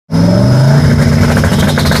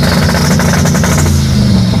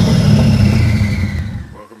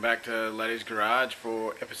garage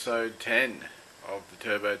for episode 10 of the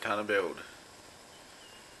Turbo Tonner build.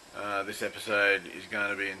 This episode is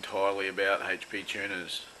going to be entirely about HP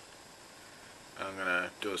tuners. I'm going to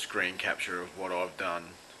do a screen capture of what I've done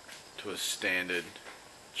to a standard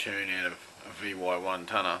tune out of a VY1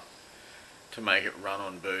 tonner to make it run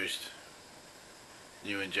on boost,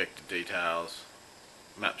 new injector details,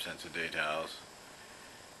 map sensor details,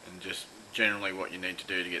 and just generally what you need to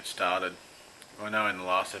do to get started. I know in the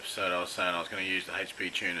last episode I was saying I was going to use the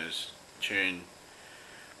HP tuners tune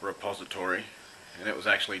repository, and it was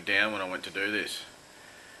actually down when I went to do this.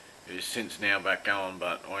 It is since now back going,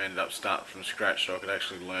 but I ended up starting from scratch so I could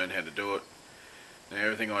actually learn how to do it. Now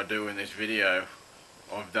everything I do in this video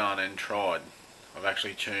I've done and tried. I've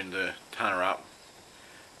actually tuned the tonner up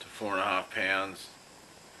to 4.5 pounds,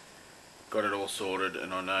 got it all sorted,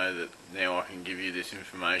 and I know that now I can give you this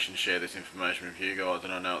information, share this information with you guys,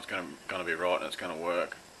 and I know it's going to be right and it's going to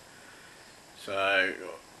work. So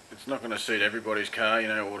it's not going to suit everybody's car, you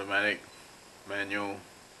know, automatic, manual,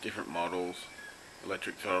 different models,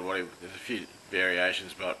 electric throttle body. There's a few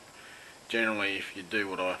variations, but generally if you do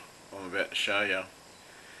what I'm about to show you,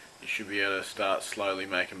 you should be able to start slowly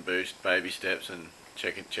making boost, baby steps, and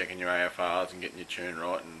checking your AFRs and getting your tune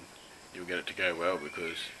right, and you'll get it to go well,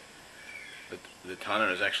 because the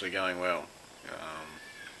tonner is actually going well.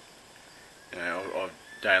 You know, I've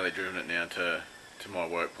daily driven it now to my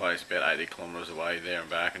workplace, about 80 kilometres away there and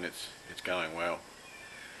back, and it's going well.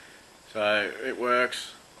 So it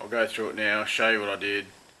works. I'll go through it now, show you what I did.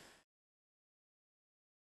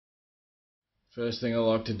 First thing I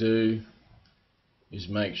like to do is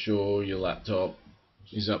make sure your laptop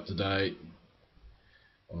is up to date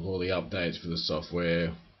with all the updates for the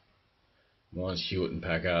software. Mine's Hewitt and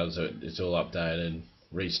Packard, so it's all updated.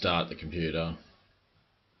 Restart the computer,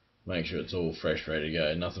 make sure it's all fresh, ready to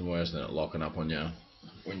go. Nothing worse than it locking up on you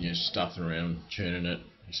when you're stuffing around tuning it,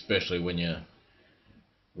 especially when you're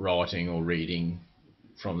writing or reading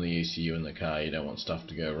from the ECU in the car. You don't want stuff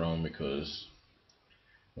to go wrong because,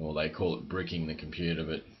 well, they call it bricking the computer,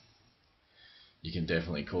 but you can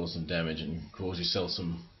definitely cause some damage and cause yourself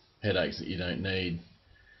some headaches that you don't need.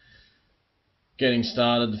 Getting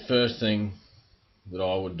started, the first thing that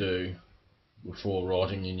I would do before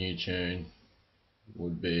writing your new tune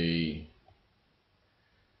would be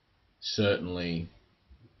certainly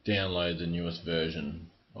download the newest version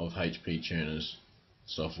of HP Tuners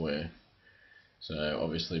software. So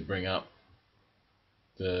obviously bring up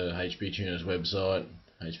the HP Tuners website,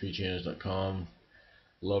 hptuners.com,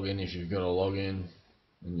 log in if you've got a login,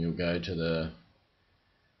 and you'll go to the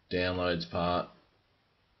downloads part.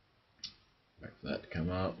 Wait for that to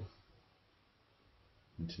come up.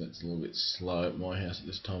 Internet's a little bit slow at my house at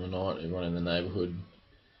this time of night. Everyone in the neighbourhood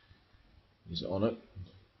is on it.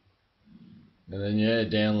 And then yeah,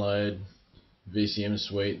 download VCM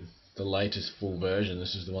Suite, the latest full version.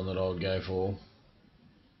 This is the one that I would go for.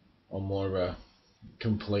 I'm more of a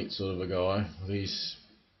complete sort of a guy. These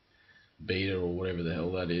beta or whatever the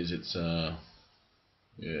hell that is, it's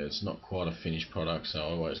it's not quite a finished product, so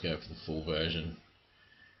I always go for the full version.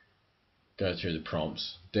 Go through the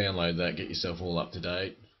prompts, download that, get yourself all up to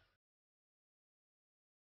date.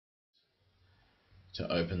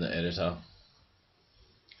 To open the editor,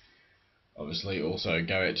 obviously also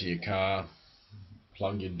go out to your car,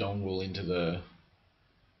 plug your dongle into the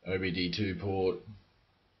OBD2 port,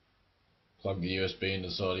 plug the USB into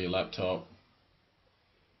the side of your laptop,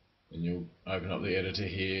 and you'll open up the editor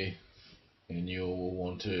here, and you'll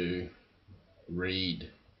want to read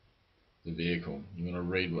the vehicle. You want to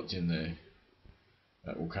read what's in there.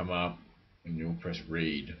 That will come up and you'll press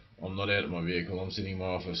read. I'm not out of my vehicle, I'm sitting in my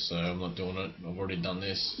office, so I'm not doing it. I've already done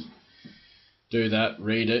this. Do that,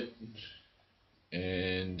 read it,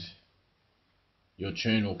 and your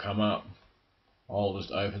tune will come up. I'll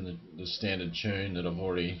just open the standard tune that I've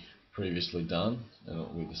already previously done, and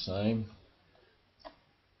it'll be the same.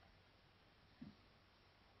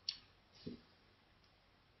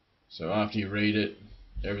 So after you read it,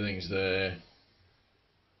 everything's there.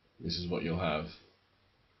 This is what you'll have.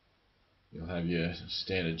 You'll have your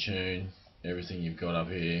standard tune, everything you've got up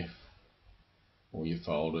here, all your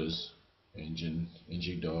folders, engine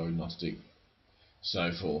diagnostic,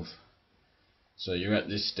 so forth. So you're at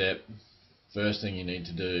this step. First thing you need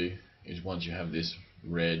to do is, once you have this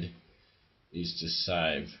read, is to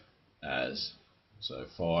save as. So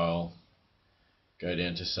file, go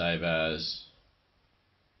down to save as,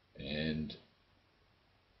 and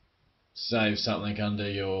save something under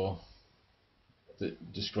your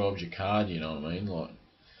that describes your card, you know what I mean? Like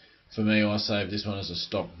for me, I saved this one as a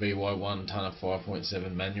stock VY1 tonner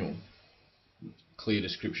 5.7 manual. Clear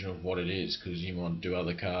description of what it is, because you might do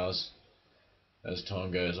other cars as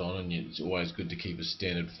time goes on, and it's always good to keep a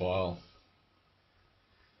standard file.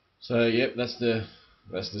 So yep, that's the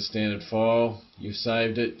standard file. You've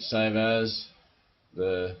saved it, save as.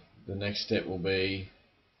 The next step will be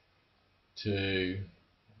to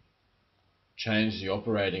change the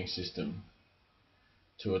operating system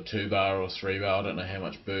to a 2-bar or 3-bar. I don't know how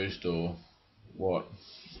much boost or what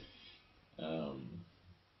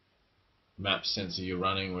map sensor you're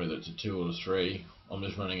running, whether it's a 2 or a 3. I'm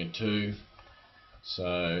just running a 2,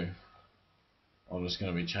 so I'm just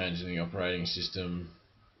going to be changing the operating system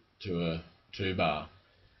to a 2-bar.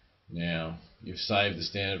 Now you've saved the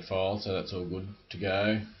standard file, so that's all good to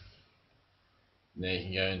go. Now you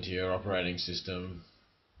can go into your operating system,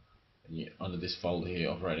 and under this folder here,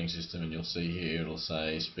 operating system, and you'll see here it'll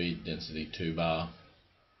say speed density 2-bar,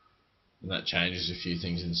 and that changes a few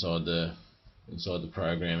things inside the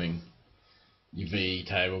programming. Your V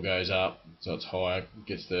table goes up, so it's higher,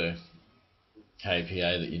 gets the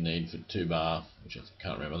kPa that you need for 2-bar, which I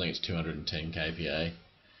can't remember, I think it's 210 kPa.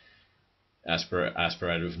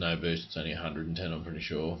 Aspirated with no boost, it's only 110, I'm pretty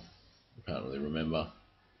sure. I can't really remember.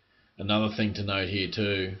 Another thing to note here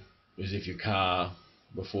too is if your car,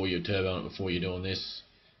 before you're turboing it, before you're doing this,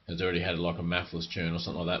 has already had like a MAFless tune or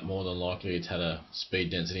something like that, more than likely it's had a speed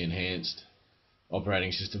density enhanced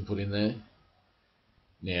operating system put in there.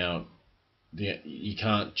 Now, you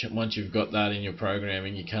can't, once you've got that in your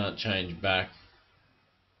programming, you can't change back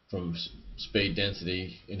from speed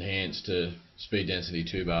density enhanced to speed density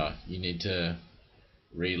 2-bar. You need to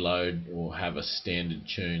reload or have a standard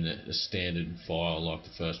tune, a standard file like the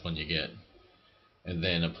first one you get, and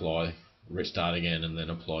then restart again, and then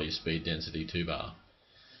apply your speed density 2-bar.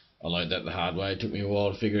 I learned that the hard way. It took me a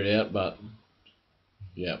while to figure it out, but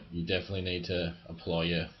yeah, you definitely need to apply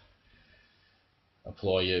your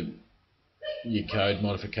code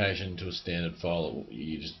modification to a standard file.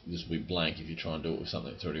 This will be blank if you try and do it with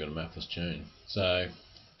something that's already got a MAFless tune. So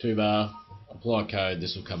 2-bar, apply code,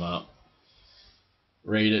 this will come up.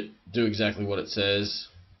 Read it, do exactly what it says.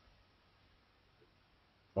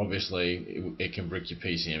 Obviously it can brick your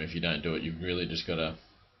PCM if you don't do it. You've really just got to,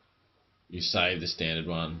 you save the standard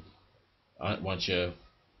one. Once you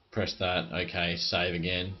press that, okay, save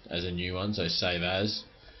again as a new one, so save as.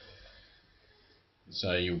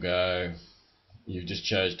 So you'll go, you've just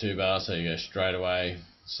chose 2-bar, so you go straight away,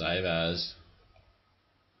 save as,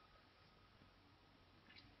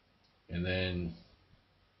 and then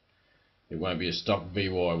it won't be a stock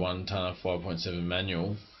VY1 tonner 5.7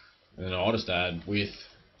 manual, and then I'll just add with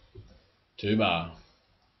 2-bar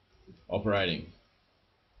operating.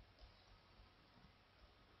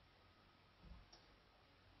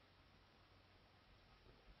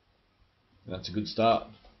 And that's a good start.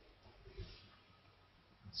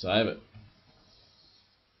 Save it.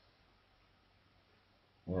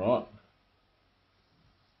 Alright.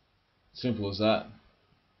 Simple as that.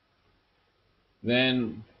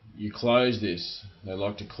 Then you close this. They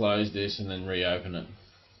like to close this and then reopen it.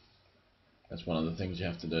 That's one of the things you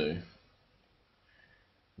have to do.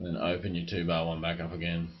 And then open your 2-bar one back up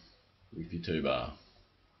again with your 2-bar.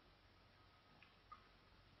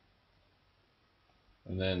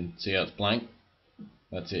 And then see how it's blank?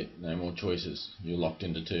 That's it, no more choices. You're locked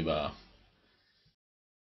into 2-bar.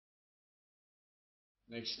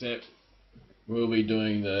 Next step, we'll be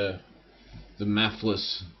doing the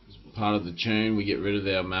MAFless part of the tune. We get rid of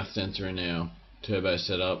our MAF sensor in our turbo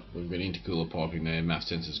setup. We've got intercooler piping there, MAF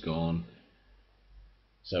sensor's gone.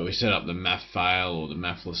 So we set up the MAF fail or the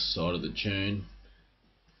MAFless side of the tune.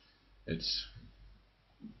 It's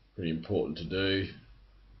pretty important to do.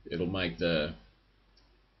 It'll make the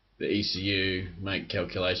ECU make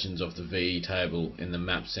calculations off the V table in the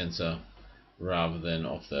map sensor rather than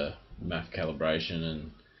off the MAF calibration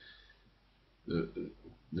and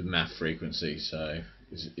the MAF frequency. So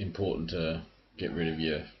it's important to get rid of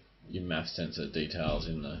your MAF sensor details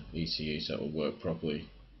in the ECU so it will work properly.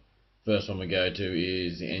 First one we go to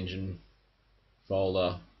is the engine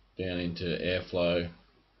folder, down into airflow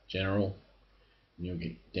general, and you'll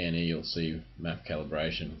get down here, you'll see MAF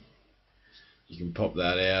calibration. You can pop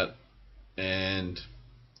that out, and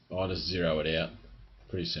I'll just zero it out.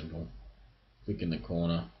 Pretty simple. Click in the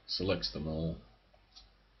corner, selects them all.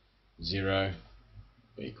 0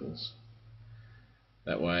 equals.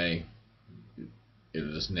 That way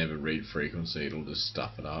it'll just never read frequency, it'll just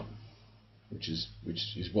stuff it up, which is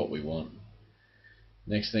what we want.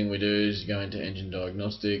 Next thing we do is go into engine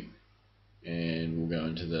diagnostic, and we'll go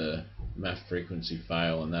into the MAF frequency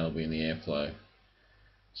fail, and that'll be in the airflow.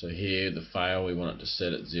 So here, the fail, we want it to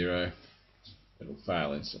set at 0. It'll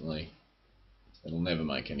fail instantly. It'll never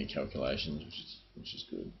make any calculations, which is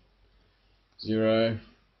good. 0.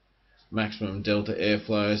 maximum delta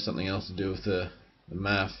airflow, something else to do with the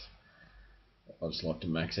MAF. I just like to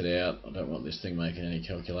max it out. I don't want this thing making any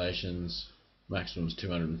calculations. Maximum's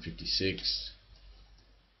 256.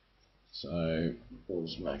 So we'll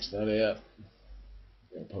just max that out.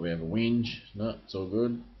 I'll probably have a whinge. No, it's all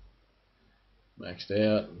good. Maxed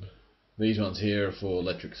out. These ones here are for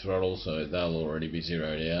electric throttle, so they'll already be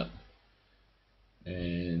zeroed out.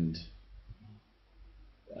 And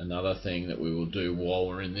another thing that we will do while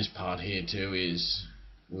we're in this part here too is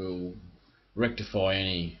we'll rectify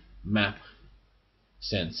any map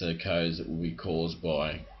sensor codes that will be caused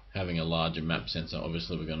by having a larger map sensor.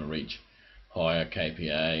 Obviously we're going to reach higher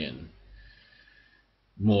kPa and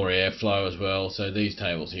more airflow as well, so these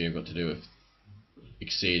tables here have got to do with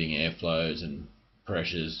exceeding airflows and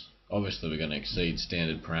pressures. Obviously we're going to exceed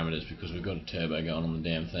standard parameters because we've got a turbo going on the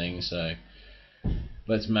damn thing, so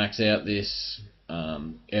let's max out this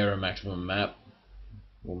error maximum map.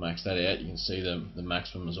 We'll max that out. You can see the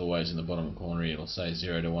maximum is always in the bottom corner here. It'll say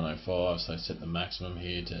 0 to 105, so set the maximum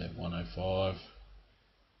here to 105.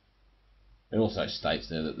 It also states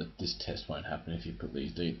there that this test won't happen if you put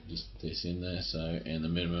this in there, so, and the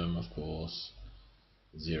minimum of course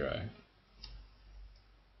 0.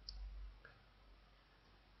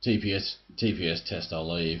 TPS test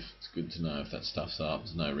I'll leave. It's good to know if that stuff's up.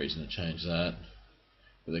 There's no reason to change that.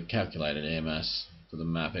 But the calculated air mass for the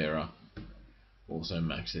map error, also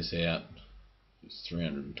max this out. It's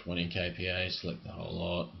 320 kPa. Select the whole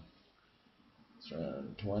lot.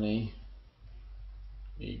 320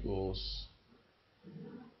 equals,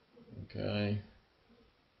 okay,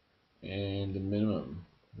 and the minimum,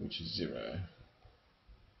 which is 0.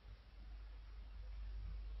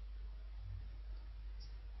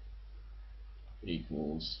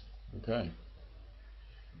 Equals, okay.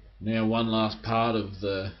 Now one last part of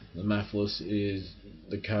the MAFless is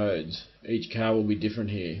the codes. Each car will be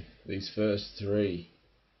different here. These first three,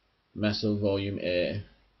 massive volume air.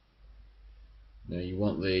 Now you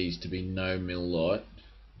want these to be no mil light,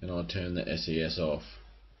 and I'll turn the SES off.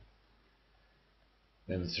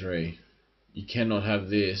 Then 3. You cannot have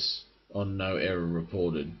this on no error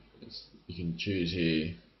reported. You can choose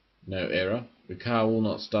here, no error. The car will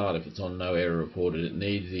not start if it's on no error reported. It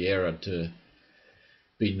needs the error to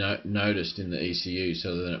be noticed in the ECU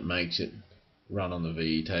so that it makes it run on the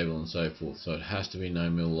VE table and so forth. So it has to be no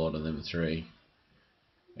mil light on them 3.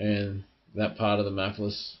 And that part of the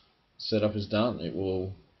MAFless setup is done. It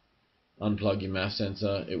will unplug your MAF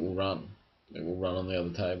sensor, it will run. It will run on the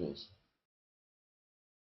other tables.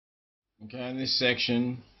 Okay, in this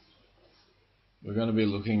section we're going to be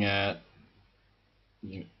looking at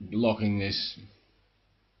locking this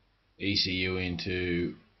ECU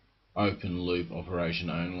into open loop operation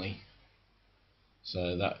only.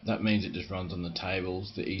 So that means it just runs on the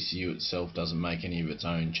tables. The ECU itself doesn't make any of its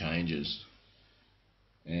own changes.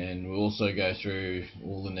 And we'll also go through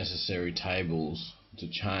all the necessary tables to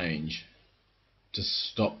change to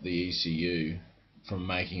stop the ECU from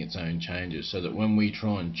making its own changes, so that when we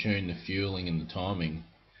try and tune the fueling and the timing,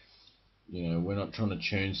 you know, we're not trying to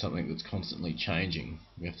tune something that's constantly changing.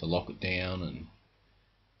 We have to lock it down and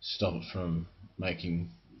stop it from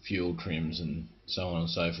making fuel trims and so on and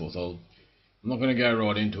so forth. I'm not going to go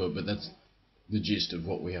right into it, but that's the gist of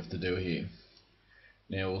what we have to do here.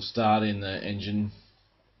 Now we'll start in the engine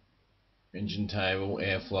table,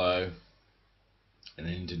 airflow, and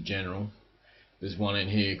then into general. There's one in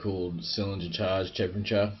here called cylinder charge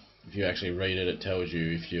temperature. If you actually read it, it tells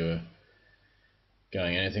you if you're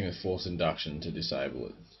going anything with forced induction to disable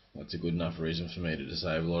it. That's a good enough reason for me to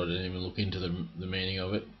disable it. I didn't even look into the meaning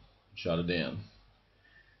of it. Shut it down.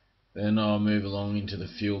 Then I'll move along into the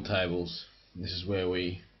fuel tables. This is where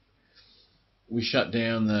we shut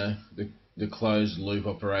down the closed loop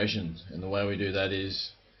operations, and the way we do that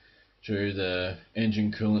is through the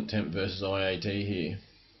engine coolant temp versus IAT here,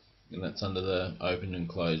 and that's under the open and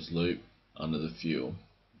closed loop under the fuel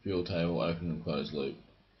table, open and closed loop.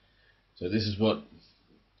 So this is what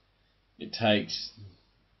it takes: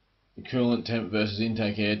 the coolant temp versus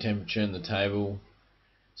intake air temperature, and the table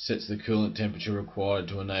sets the coolant temperature required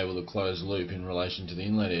to enable the closed loop in relation to the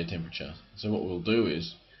inlet air temperature. So what we'll do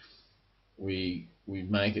is we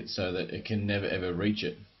make it so that it can never ever reach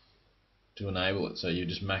it to enable it. So you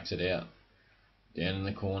just max it out. Down in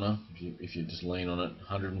the corner, if you just lean on it,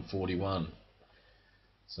 141.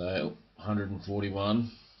 So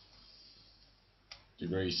 141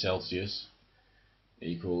 degrees Celsius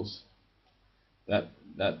equals that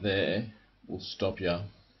there will stop you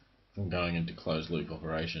from going into closed loop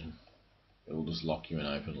operation. It will just lock you in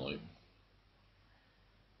open loop.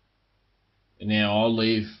 And now I'll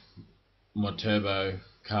leave my turbo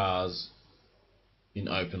cars in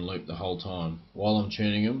open loop the whole time. While I'm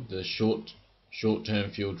tuning them, the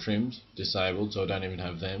short-term fuel trims disabled, so I don't even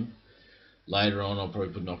have them. Later on I'll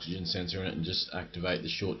probably put an oxygen sensor in it and just activate the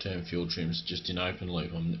short-term fuel trims just in open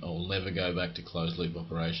loop. I'll never go back to closed loop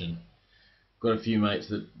operation. Got a few mates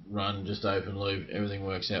that run just open loop, everything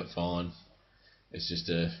works out fine. It's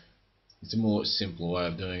a more simpler way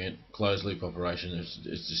of doing it. Closed loop operation, it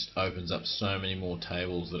just opens up so many more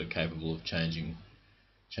tables that are capable of changing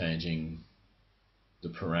the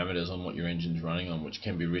parameters on what your engine's running on, which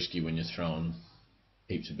can be risky when you're throwing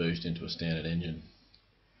heaps of boost into a standard engine.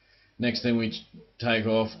 Next thing we take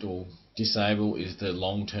off or disable is the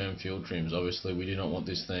long-term fuel trims. Obviously we do not want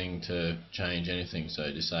this thing to change anything,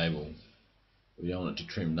 so disable. We don't want it to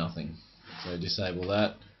trim nothing, so disable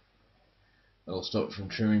that. That'll stop it from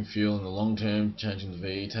trimming fuel in the long term, changing the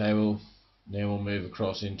VE table. Now we'll move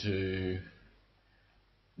across into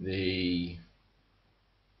the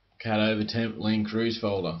cat over temp lean cruise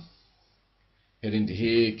folder. Head into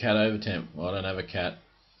here, cat over temp. I don't have a cat.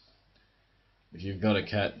 If you've got a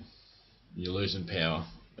cat, you're losing power,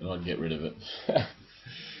 and I'd get rid of it.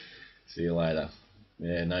 See you later.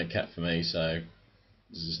 Yeah, no cat for me, so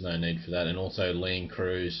there's just no need for that. And also lean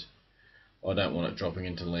cruise, I don't want it dropping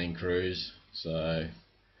into lean cruise, so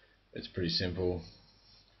it's pretty simple.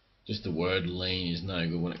 Just the word lean is no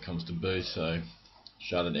good when it comes to boost, so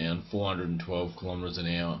shut it down. 412 kilometers an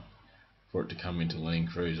hour for it to come into lean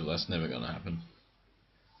cruise. Well, that's never going to happen.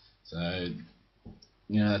 So,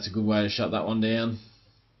 that's a good way to shut that one down.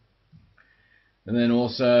 And then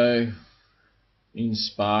also in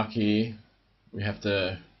Spark here, we have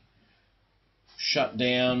to shut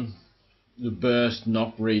down the burst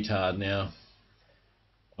knock retard. Now,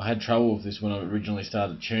 I had trouble with this when I originally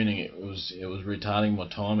started tuning. It was retarding my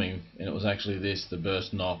timing, and it was actually the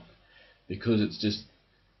burst knock, because it's just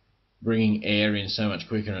bringing air in so much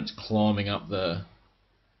quicker and it's climbing up the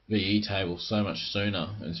VE table so much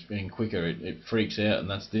sooner and it's being quicker. It freaks out, and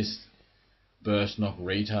that's this burst knock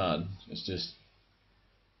retard.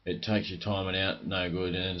 It takes your timing out, no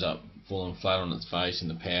good, and ends up falling flat on its face in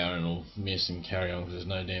the power, and it'll miss and carry on because there's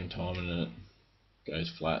no damn timing in it. It goes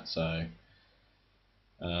flat. So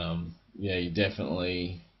yeah, you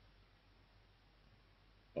definitely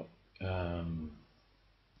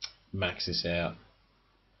max this out.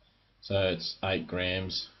 So it's 8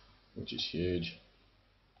 grams, which is huge.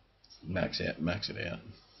 Max it out.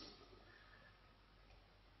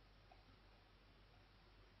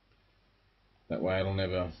 That way it'll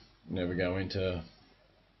never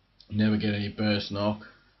get any burst knock.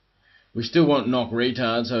 We still want knock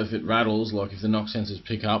retard, so if it rattles, like if the knock sensors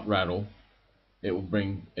pick up rattle,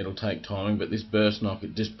 it'll take timing. But this burst knock,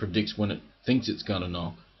 it just predicts when it thinks it's gonna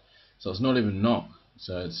knock. So it's not even knock.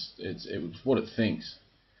 So it's what it thinks.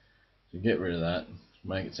 So get rid of that.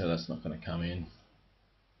 Make it so that's not going to come in.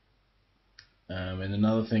 And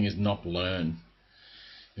another thing is knock learn.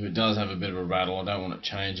 If it does have a bit of a rattle, I don't want it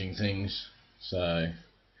changing things. So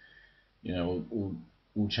we'll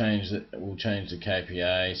change the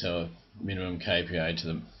KPA, so minimum KPA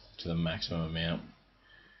to the maximum amount,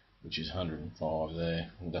 which is 105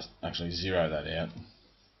 there. We'll just actually zero that out.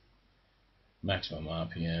 Maximum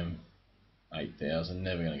RPM 8,000.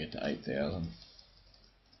 Never going to get to 8,000.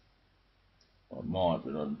 I might,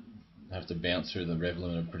 but I'd have to bounce through the rev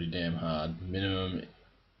limiter pretty damn hard. Minimum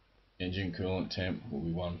engine coolant temp will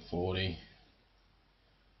be 140.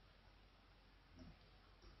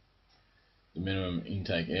 The minimum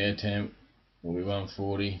intake air temp will be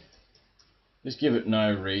 140. Just give it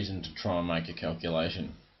no reason to try and make a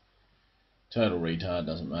calculation. Total retard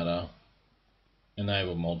doesn't matter.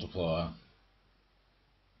 Enable multiplier.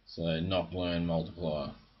 So knock learn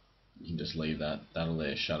multiplier. You can just leave that. That'll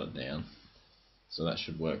there shut it down. So that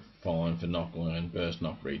should work fine for knock learn, burst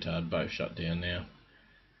knock retard, both shut down now.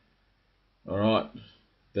 Alright,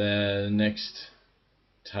 the next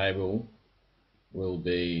table will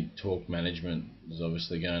be torque management. There's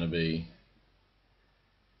obviously going to be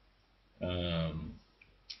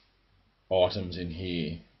items in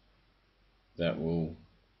here that will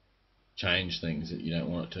change things that you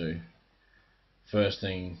don't want it to. First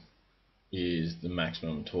thing is the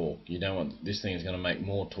maximum torque. You don't want this thing is going to make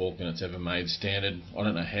more torque than it's ever made standard. I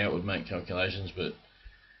don't know how it would make calculations, but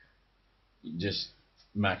you just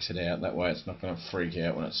max it out. That way it's not going to freak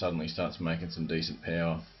out when it suddenly starts making some decent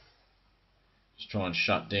power. Just try and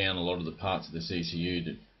shut down a lot of the parts of this ECU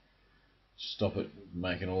to stop it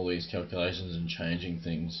making all these calculations and changing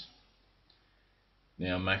things.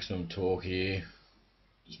 Now maximum torque here,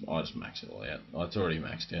 I just max it all out. Oh, it's already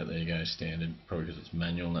maxed out. There you go, standard. Probably because it's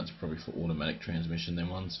manual, and that's probably for automatic transmission, them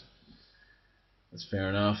ones. That's fair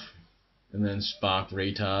enough. And then spark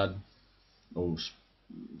retard, or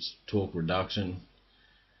torque reduction.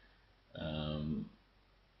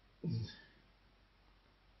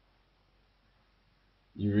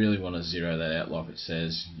 You really want to zero that out like it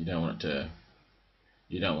says. You don't want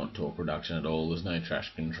torque reduction at all. There's no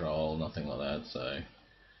traction control, nothing like that, so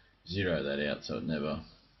zero that out so it never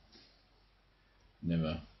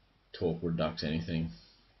torque reducts anything.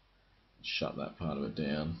 Shut that part of it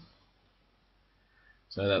down.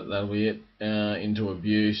 So that'll be it. Into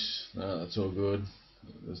abuse, that's all good.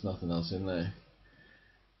 There's nothing else in there.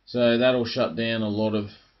 So that'll shut down a lot of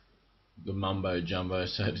the mumbo jumbo,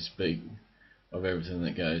 so to speak, of everything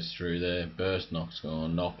that goes through there. Burst knock's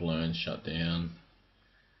gone, knock learns shut down.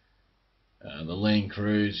 The lean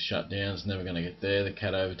cruise shut down, it's never going to get there. The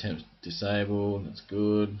cat over temp's disabled, that's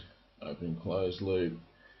good. Open and closed loop.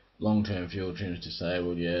 Long-term fuel trim is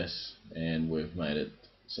disabled, yes, and we've made it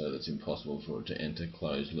so that it's impossible for it to enter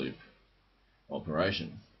closed loop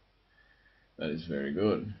operation. That is very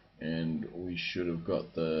good, and we should have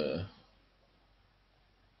got the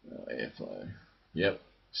airflow. Yep,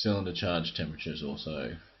 cylinder charge temperature is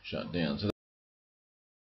also shut down. So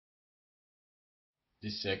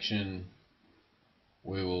this section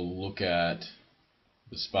we will look at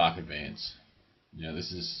the spark advance. Now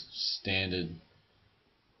this is standard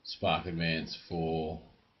spark advance for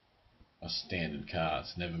a standard car.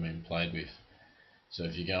 It's never been played with. So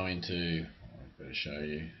if you go into, I've got to show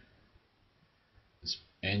you, this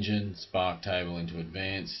engine, spark table into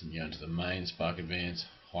advance, and you go into the main spark advance,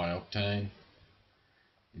 high octane,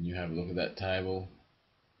 and you have a look at that table.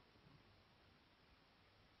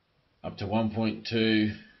 Up to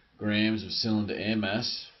 1.2 grams of cylinder air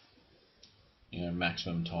mass.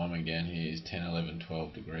 Maximum timing down here is 10, 11,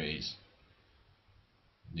 12 degrees.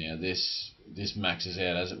 Now this maxes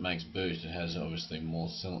out as it makes boost. It has obviously more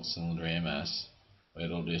cylinder air mass, but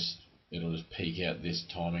it'll just peak out this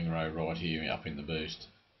timing row right here up in the boost.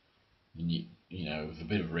 And with a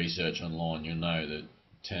bit of research online, you'll know that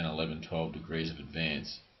 10, 11, 12 degrees of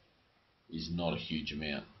advance is not a huge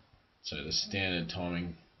amount. So the standard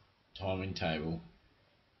timing table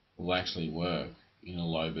will actually work in a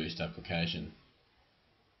low boost application.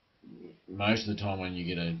 Most of the time when you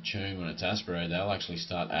get a tune when it's aspirated, they'll actually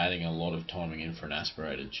start adding a lot of timing in for an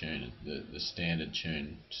aspirated tune. The standard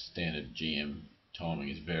tune, standard GM timing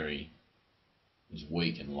is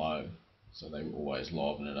weak and low, so they always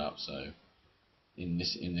liven it up. So in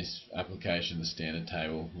this application, the standard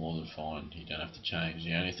table more than fine. You don't have to change.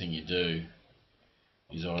 The only thing you do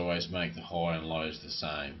is I always make the high and lows the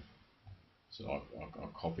same. So I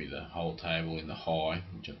copy the whole table in the high,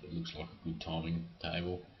 which looks like a good timing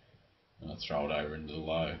table, and I throw it over into the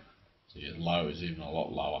low. So your low is even a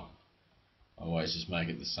lot lower. I always just make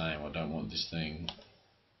it the same. I don't want this thing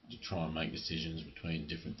to try and make decisions between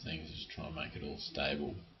different things. Just try and make it all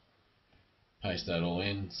stable. Paste that all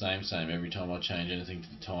in, same every time I change anything to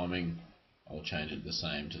the timing, I'll change it the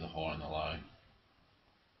same to the high and the low.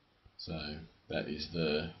 So that is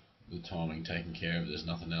the timing taken care of. There's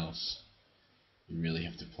nothing else you really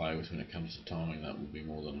have to play with when it comes to timing. That will be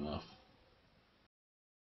more than enough.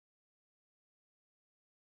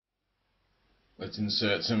 Let's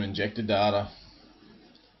insert some injector data.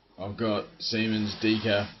 I've got Siemens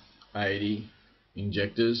Deka 80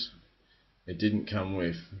 injectors. It didn't come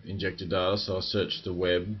with injector data, so I searched the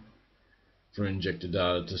web for injector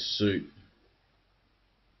data to suit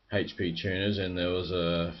HP tuners, and there was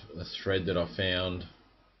a thread that I found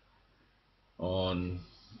on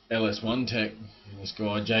Ls1 Tech. This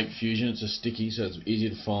guy Jake Fusion, it's a sticky, so it's easy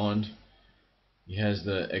to find. He has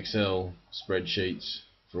the Excel spreadsheets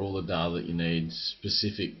for all the data that you need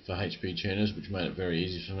specific for HP tuners, which made it very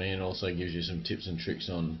easy for me, and also gives you some tips and tricks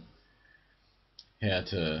on how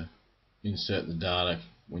to insert the data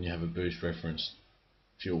when you have a boost reference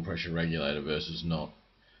fuel pressure regulator versus not.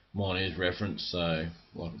 Mine is referenced, so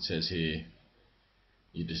like it says here,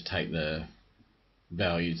 you just take the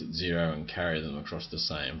values at 0 and carry them across the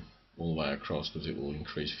same all the way across, because it will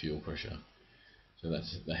increase fuel pressure. So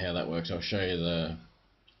that's how that works. I'll show you the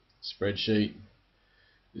spreadsheet.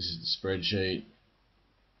 This is the spreadsheet.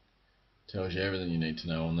 Tells you everything you need to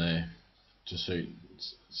know on there to suit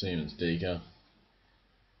Siemens Deka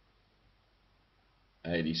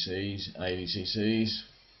 80 cc's.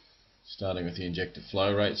 Starting with the injector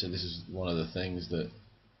flow rate. So this is one of the things that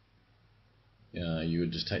you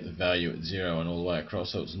would just take the value at 0 and all the way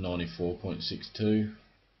across, so it's 94.62,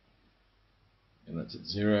 and that's at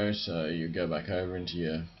 0. So you go back over into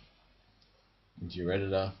your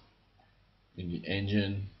editor, in your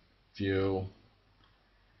engine, fuel,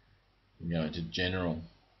 and go into general,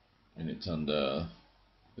 and it's under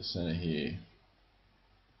the center here,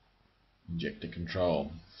 injector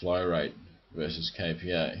control, flow rate. versus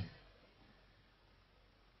kPa.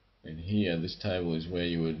 And here, this table is where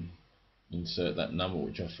you would insert that number,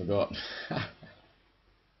 which I forgot.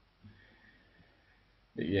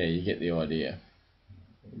 But yeah, you get the idea.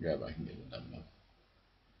 We'll go back and get the number.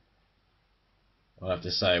 I have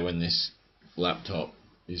to say, when this laptop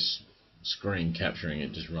is screen capturing,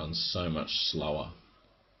 it just runs so much slower.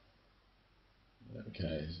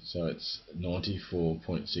 Okay, so it's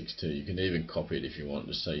 94.62. You can even copy it if you want,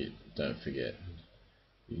 just so you don't forget.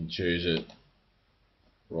 You can choose it,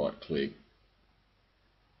 right click.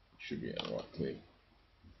 Should be able to right click.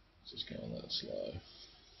 Let's just go on that slow.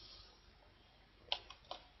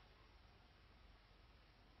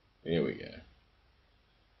 There we go.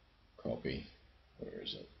 Copy. Where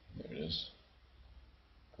is it? There it is.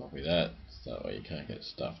 Copy that, so that way you can't get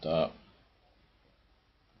stuffed up.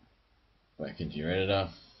 Back into your editor.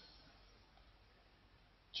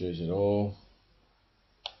 Choose it all.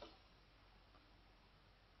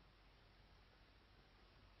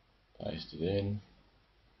 Paste it in.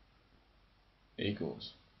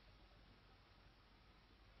 Equals.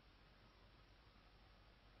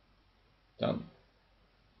 Done.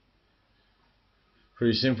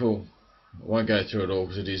 Pretty simple. I won't go through it all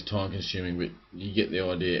because it is time consuming, but you get the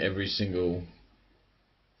idea. Every single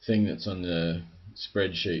thing that's on the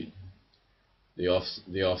spreadsheet, the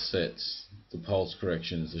offsets, the pulse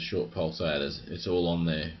corrections, the short pulse adders, it's all on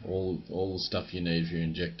there. All the stuff you need for your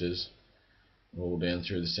injectors, all down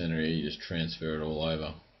through the center here. You just transfer it all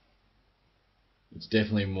over. It's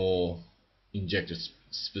definitely more injector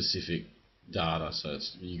specific data, so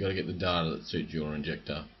you got to get the data that suits your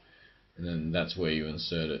injector, and then that's where you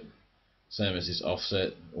insert it. Same as this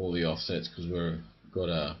offset, all the offsets, because we've got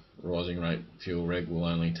a rising rate fuel reg, will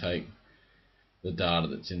only take the data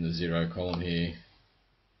that's in the 0 column here,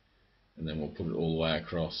 and then we'll put it all the way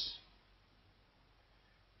across,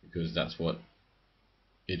 because that's what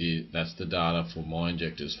it is. That's the data for my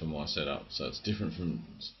injectors for my setup. So it's different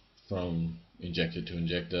from injector to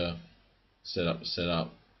injector, setup to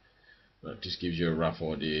setup, but it just gives you a rough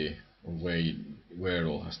idea of where it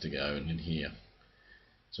all has to go in here.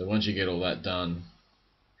 So once you get all that done,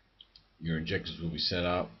 your injectors will be set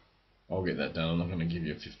up. I'll get that done. I'm not going to give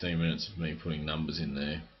you 15 minutes of me putting numbers in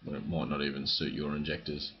there when it might not even suit your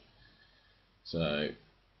injectors. So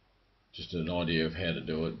just an idea of how to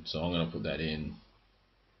do it. So I'm going to put that in.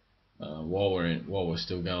 While we're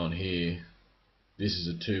still going here, this is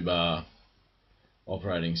a 2-bar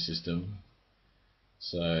operating system.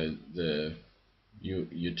 So your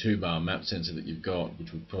 2-bar map sensor that you've got,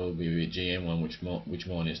 which would probably be a GM one, which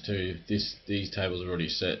mine is too. These tables are already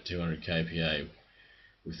set 200 kPa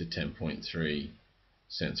with the 10.3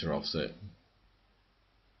 sensor offset.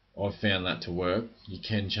 I've found that to work. You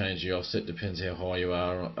can change the offset, depends how high you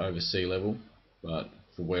are over sea level, but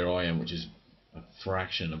for where I am, which is a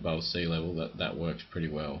fraction above sea level, that works pretty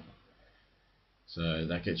well. So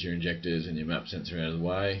that gets your injectors and your map sensor out of the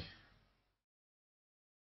way.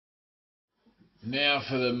 Now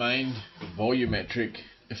for the main volumetric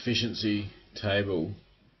efficiency table,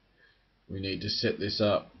 we need to set this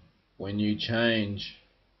up. When you change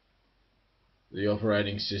the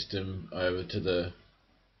operating system over to the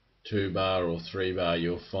 2-bar or 3-bar,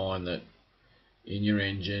 you'll find that in your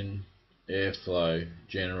engine, airflow,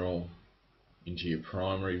 general, into your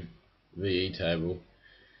primary VE table,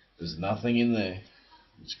 there's nothing in there.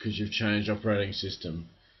 It's because you've changed operating system.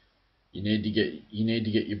 You need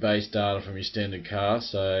to get your base data from your standard car.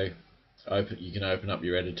 So you can open up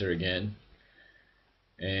your editor again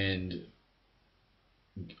and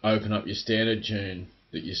open up your standard tune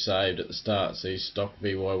that you saved at the start. See, stock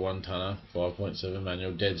VY1 tonner 5.7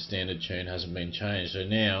 manual, dead standard tune, hasn't been changed. So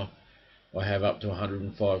now I have up to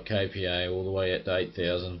 105 kPa all the way at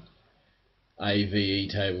 8,000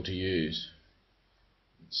 AVE table to use.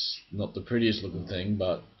 It's not the prettiest looking thing,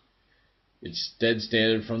 but it's dead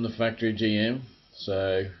standard from the factory GM.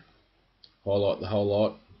 So highlight the whole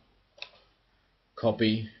lot,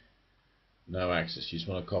 copy, no access. You just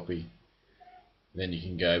want to copy. Then you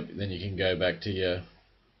can go back to your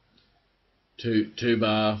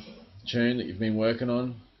 2-bar tune that you've been working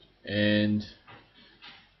on, and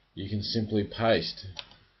you can simply paste.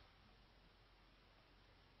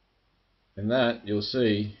 And that, you'll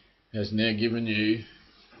see, has now given you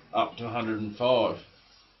up to 105.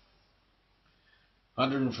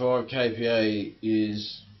 105 kPa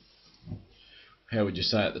is, how would you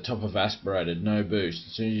say, at the top of aspirated, no boost.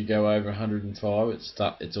 As soon as you go over 105,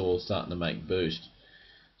 it's all starting to make boost.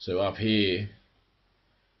 So up here,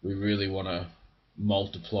 we really want to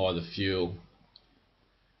multiply the fuel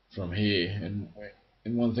from here. And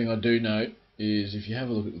one thing I do note is, if you have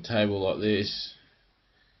a look at the table like this,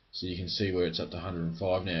 So you can see where it's up to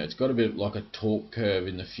 105 now. It's got a bit like a torque curve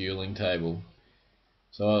in the fueling table.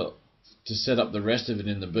 So to set up the rest of it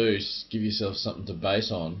in the boost, give yourself something to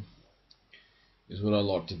base on, is what I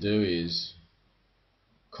like to do is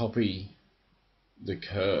copy the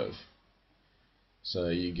curve. So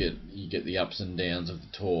you get the ups and downs of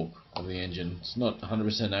the torque of the engine. It's not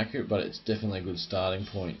 100% accurate, but it's definitely a good starting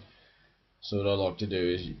point. So what I like to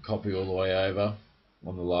do is you copy all the way over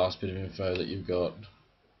on the last bit of info that you've got,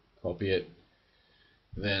 copy it,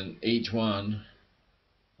 then each one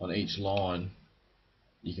on each line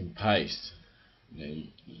you can paste. You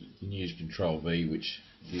can use Control V, which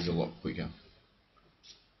is a lot quicker.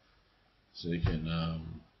 So you can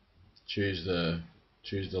choose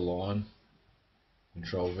the line,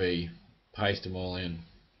 Control V, paste them all in,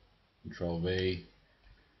 Control V,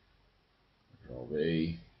 Control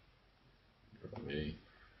V, Control V.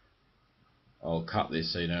 I'll cut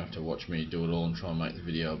this so you don't have to watch me do it all and try and make the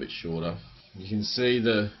video a bit shorter. You can see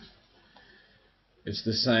it's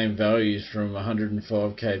the same values from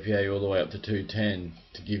 105 kPa all the way up to 210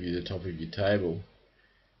 to give you the top of your table.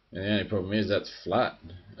 And the only problem is that's flat.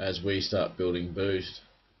 As we start building boost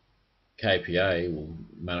kPa, or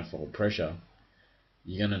manifold pressure,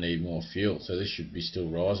 you're going to need more fuel, so this should be still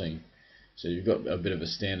rising. So you've got a bit of a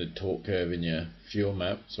standard torque curve in your fuel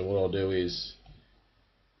map. So what I'll do is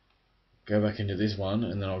go back into this one,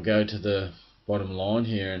 and then I'll go to the bottom line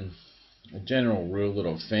here, and a general rule that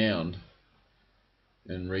I've found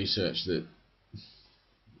and researched, that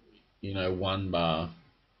 1 bar,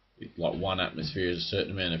 like 1 atmosphere, is a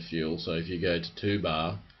certain amount of fuel. So if you go to 2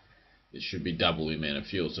 bar, it should be double the amount of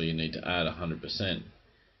fuel, so you need to add 100%.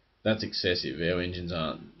 That's excessive. Our engines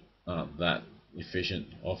aren't that efficient.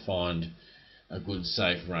 I find a good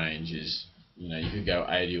safe range is, you could go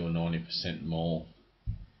 80 or 90% more.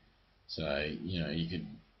 So you could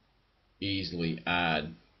easily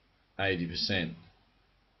add 80%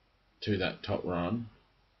 to that top run.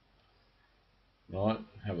 Right,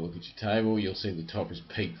 have a look at your table. You'll see the top is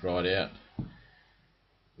peaked right out.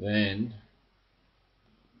 Then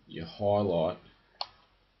you highlight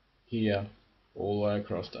here all the way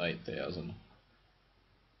across to 8,000.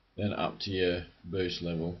 Then up to your boost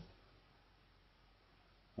level,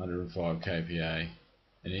 105 kPa.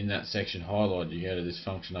 And in that section highlight, you go to this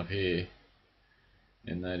function up here,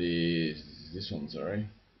 and that is this one, sorry.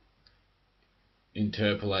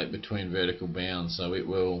 Interpolate between vertical bounds, so it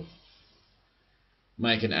will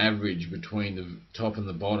make an average between the top and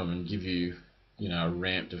the bottom and give you, a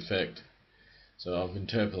ramped effect. So I've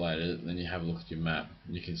interpolated it, and then you have a look at your map,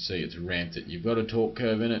 and you can see it's ramped it. You've got a torque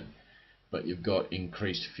curve in it, but you've got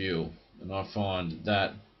increased fuel, and I find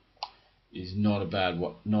that is not a bad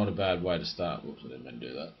way to start. Whoops, I didn't mean to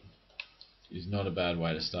do that. Is not a bad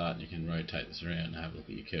way to start. You can rotate this around and have a look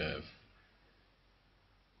at your curve.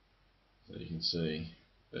 So you can see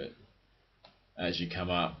that as you come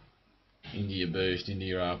up into your boost, into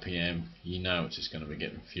your RPM, it's just going to be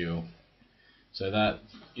getting fuel. So that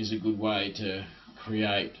is a good way to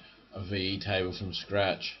create a VE table from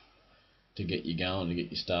scratch to get you going, to get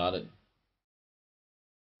you started.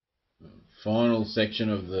 Final section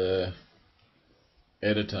of the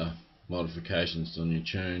editor modifications on your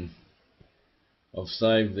tune. I've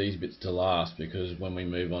saved these bits to last because when we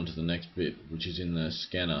move on to the next bit, which is in the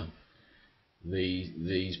scanner,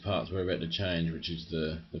 these parts we're about to change, which is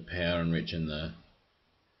the power enrich and the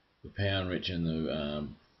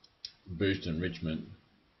boost enrichment,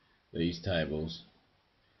 these tables,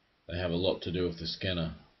 they have a lot to do with the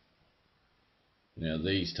scanner. Now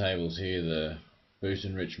these tables here, the boost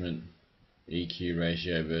enrichment, EQ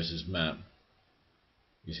ratio versus map,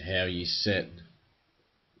 is how you set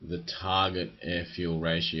the target air fuel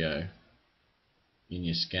ratio in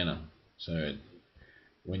your scanner. So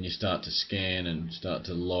when you start to scan and start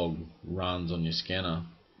to log runs on your scanner,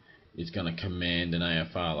 it's going to command an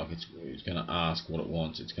AFR, like it's going to ask what it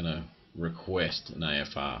wants. It's going to request an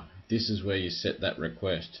AFR. This is where you set that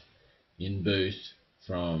request in boost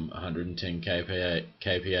from 110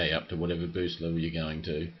 kPa up to whatever boost level you're going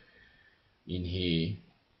to. In here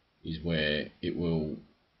is where you'll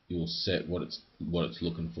set what it's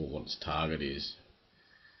looking for, what its target is.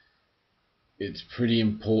 It's pretty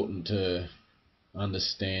important to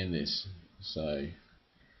understand this. So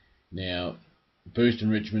now boost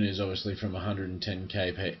enrichment is obviously from 110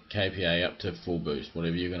 kPa up to full boost,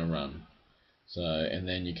 whatever you're going to run. So, and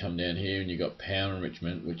then you come down here and you've got power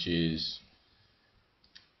enrichment, which is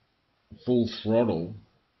full throttle,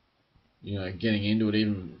 getting into it,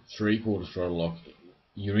 even 3/4 throttle, like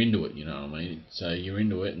you're into it, you know what I mean? So you're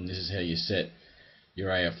into it, and this is how you set your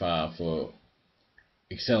AFR for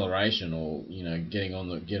acceleration, or get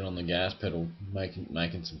on the gas pedal,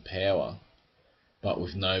 making some power, but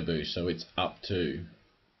with no boost. So it's up to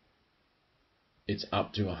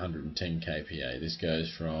 110 kPa. This goes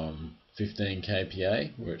from 15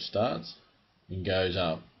 kPa where it starts and goes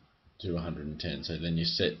up to 110. So then you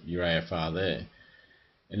set your AFR there,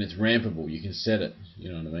 and it's rampable. You can set it.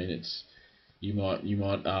 You know what I mean? It's you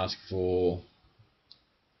might ask for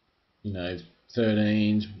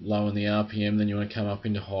 13s, low in the RPM, then you want to come up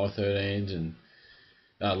into high 13s and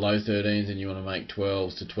low 13s, and you want to make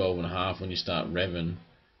 12s to 12.5 when you start revving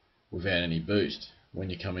without any boost. When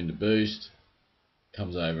you come into boost,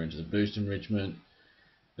 comes over into the boost enrichment,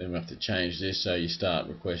 then we have to change this, so you start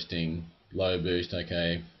requesting low boost.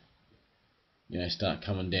 Okay, start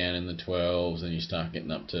coming down in the 12s, and you start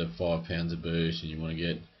getting up to 5 pounds of boost, and you want to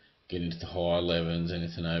get into the high 11s,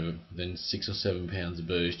 anything over then 6 or 7 pounds of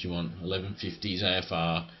boost, you want 1150s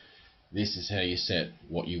AFR. This is how you set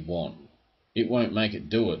what you want. It won't make it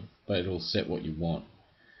do it, but it'll set what you want.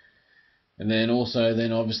 And then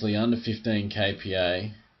obviously under 15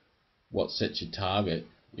 kPa, what sets your target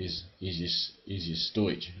is your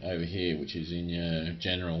stoich over here, which is in your your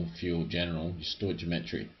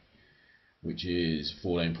stoichiometric, which is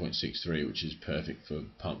 14.63, which is perfect for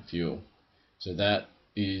pump fuel. So that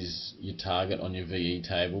is your target on your VE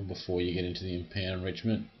table before you get into the power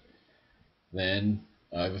enrichment. Then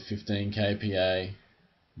over 15 kPa,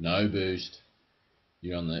 no boost,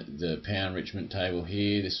 you're on the power enrichment table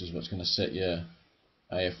here. This is what's going to set your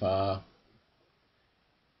AFR.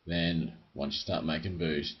 Then once you start making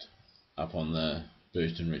boost, up on the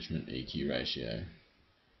boost enrichment EQ ratio.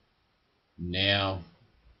 Now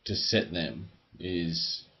to set them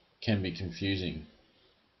can be confusing.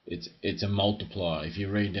 It's a multiplier. If you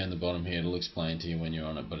read down the bottom here, it'll explain to you when you're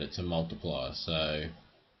on it, but it's a multiplier. So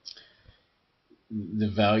the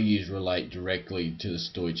values relate directly to the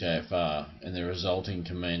stoich AFR, and the resulting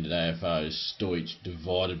commanded AFR is stoich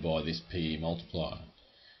divided by this PE multiplier.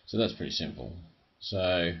 So that's pretty simple.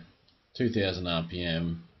 So 2000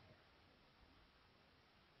 RPM,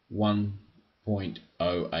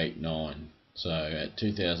 1.089. So at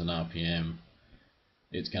 2000 RPM,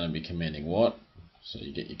 it's going to be commanding what? So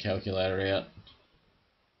you get your calculator out,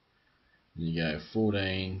 and you go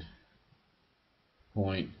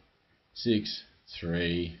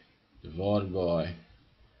 14.63 divided by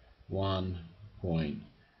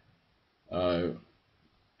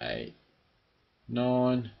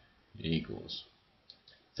 1.089 equals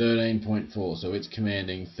 13.4. So it's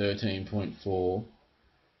commanding 13.4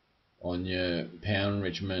 on your power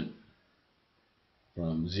enrichment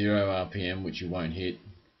from 0 RPM, which you won't hit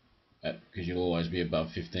because you'll always be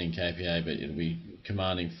above 15 kPa, but it'll be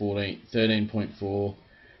commanding 13.4 all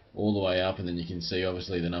the way up, and then you can see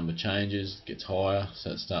obviously the number changes, gets higher,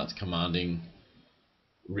 so it starts commanding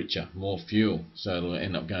richer, more fuel, so it'll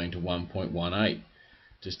end up going to 1.18.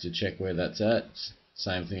 Just to check where that's at,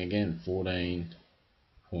 same thing again,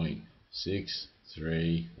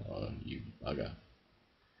 14.63, oh you bugger,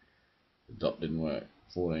 the dot didn't work,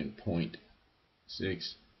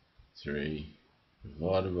 14.63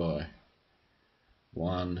 divided by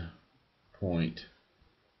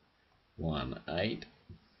 1.18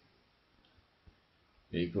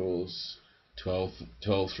 equals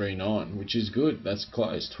 12.39, which is good. That's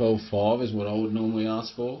close. 12.5 is what I would normally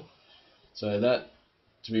ask for. So that,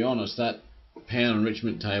 to be honest, that power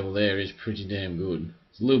enrichment table there is pretty damn good.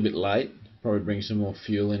 It's a little bit late. Probably bring some more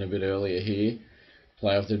fuel in a bit earlier here.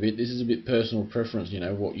 Play with it a bit. This is a bit personal preference,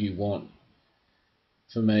 what you want.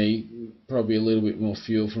 For me, probably a little bit more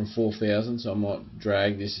fuel from 4000, so I might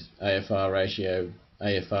drag this AFR ratio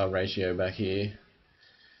back here,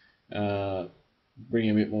 bring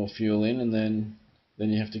a bit more fuel in, and then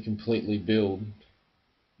you have to completely build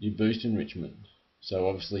your boost enrichment. So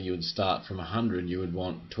obviously you would start from 100, you would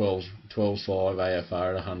want 12.5 AFR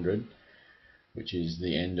at 100, which is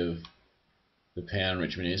the end of the power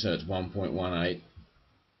enrichment here, so it's 1.18.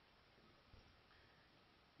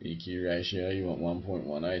 EQ ratio, you want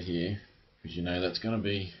 1.18 here, because that's going to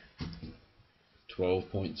be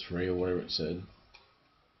 12.3 or whatever it said.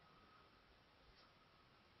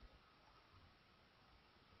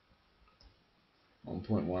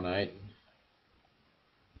 .18,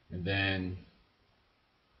 and then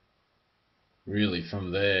really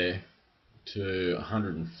from there to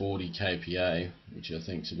 140 kPa, which I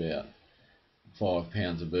think is about 5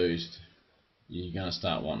 pounds of boost, you're going to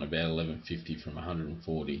start wanting about 1150 from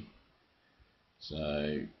 140.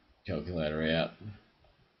 So calculator out,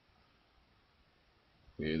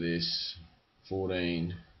 clear this,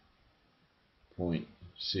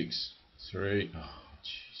 14.63, oh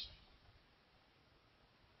jeez,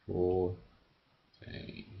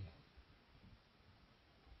 Bang.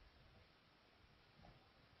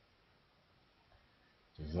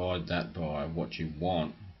 Divide that by what you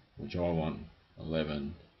want, which I want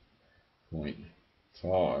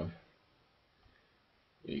 11.5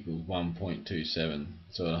 equals 1.27.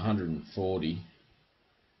 So at 140,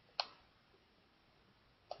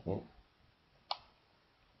 oh,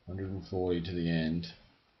 140 to the end,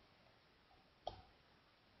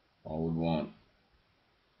 I would want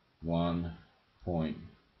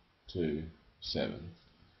 1.27,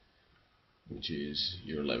 which is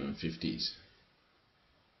your 1150s.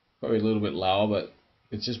 Probably a little bit lower, but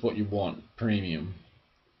it's just what you want, premium.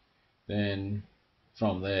 Then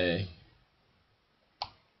from there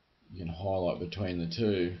you can highlight between the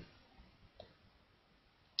two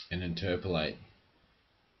and interpolate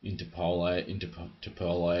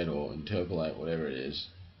or interpolate, whatever it is,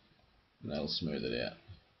 and that'll smooth it out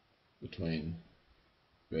between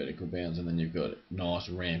vertical bounds. And then you've got nice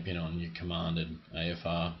ramping on your commanded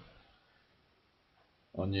AFR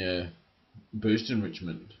on your boost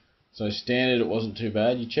enrichment. So standard, it wasn't too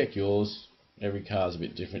bad. You check yours, every car's a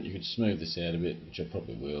bit different. You could smooth this out a bit, which I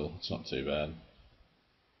probably will. It's not too bad.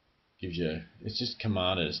 Gives you, it's just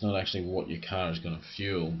commanded. It's not actually what your car is going to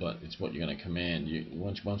fuel, but it's what you're going to command.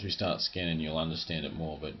 Once we start scanning, you'll understand it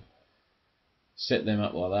more. But set them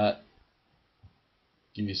up like that.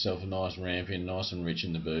 Give yourself a nice ramp in, nice and rich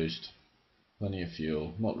in the boost. Plenty of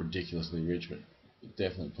fuel, not ridiculously rich, but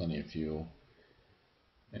definitely plenty of fuel.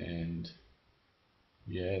 And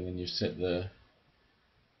yeah, then you've set the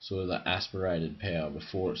sort of the aspirated power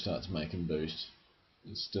before it starts making boost.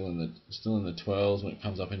 It's still in the 12s when it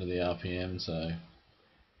comes up into the RPM, so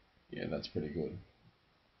yeah, that's pretty good.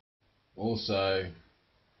 Also,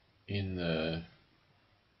 in the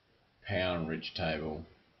power enrich table,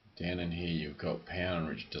 down in here you've got power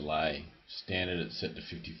enrich delay. Standard it's set to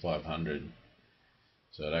 5500,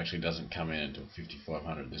 so it actually doesn't come in until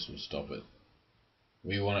 5500. This will stop it.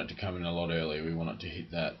 We want it to come in a lot earlier. We want it to hit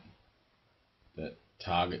that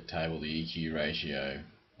target table, the EQ ratio,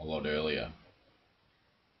 a lot earlier.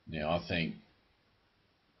 Now I think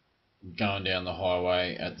going down the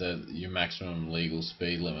highway at your maximum legal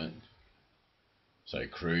speed limit, so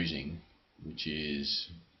cruising, which is,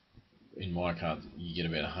 in my car you get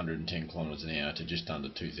about 110 kilometers an hour to just under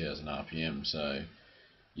 2000 RPM, so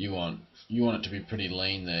you want it to be pretty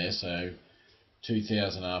lean there. So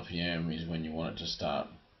 2000 RPM is when you want it to start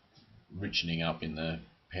richening up in the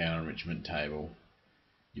power enrichment table.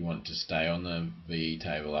 You want it to stay on the VE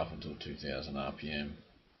table up until 2000 RPM.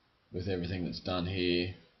 With everything that's done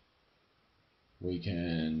here, we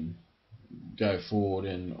can go forward,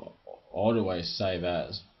 and I'd always save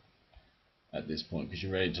as at this point because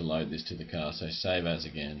you're ready to load this to the car. So save as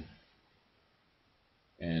again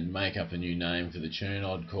and make up a new name for the tune.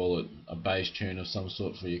 I'd call it a bass tune of some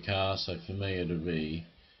sort for your car. So for me it would be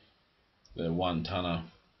the 1-tonner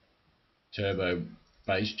turbo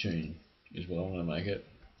bass tune is what I'm going to make it.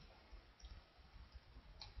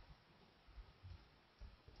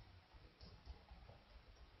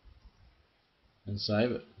 And save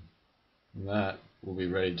it. And that will be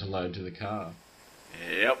ready to load to the car.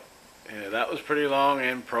 Yep. Yeah, that was pretty long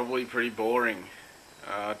and probably pretty boring.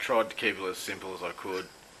 I tried to keep it as simple as I could.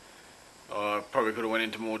 I probably could have went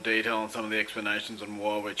into more detail on some of the explanations on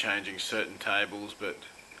why we're changing certain tables, but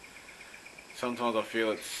sometimes I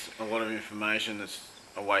feel it's a lot of information that's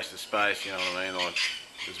a waste of space, you know what I mean? Like,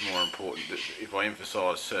 it's more important that if I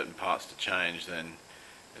emphasise certain parts to change, then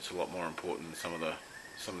it's a lot more important than some of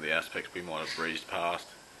the aspects we might have breezed past.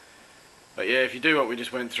 But yeah, if you do what we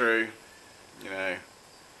just went through, you know,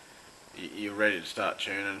 you're ready to start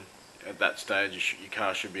tuning. At that stage your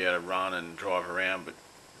car should be able to run and drive around, but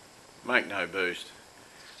make no boost.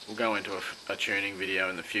 We'll go into a tuning video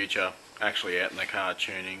in the future, actually out in the car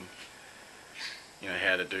tuning, you know,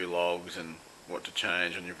 how to do logs and what to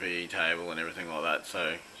change on your VE table and everything like that,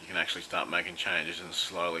 so you can actually start making changes and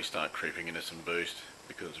slowly start creeping into some boost.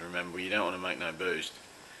 Because remember, you don't want to make no boost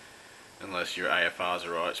unless your AFRs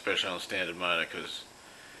are right, especially on a standard motor, because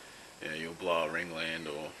you'll blow a ringland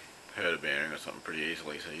or hurt a bearing or something pretty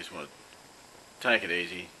easily. So you just want to take it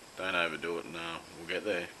easy, don't overdo it, and we'll get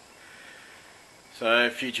there. So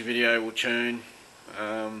future video will tune.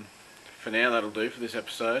 For now that'll do for this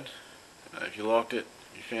episode. If you liked it,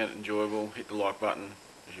 if you found it enjoyable, hit the like button.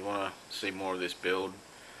 If you want to see more of this build,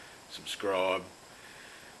 subscribe.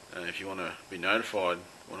 If you want to be notified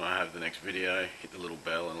when I have the next video, hit the little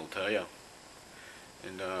bell and it'll tell you.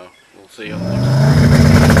 And we'll see you on the next one.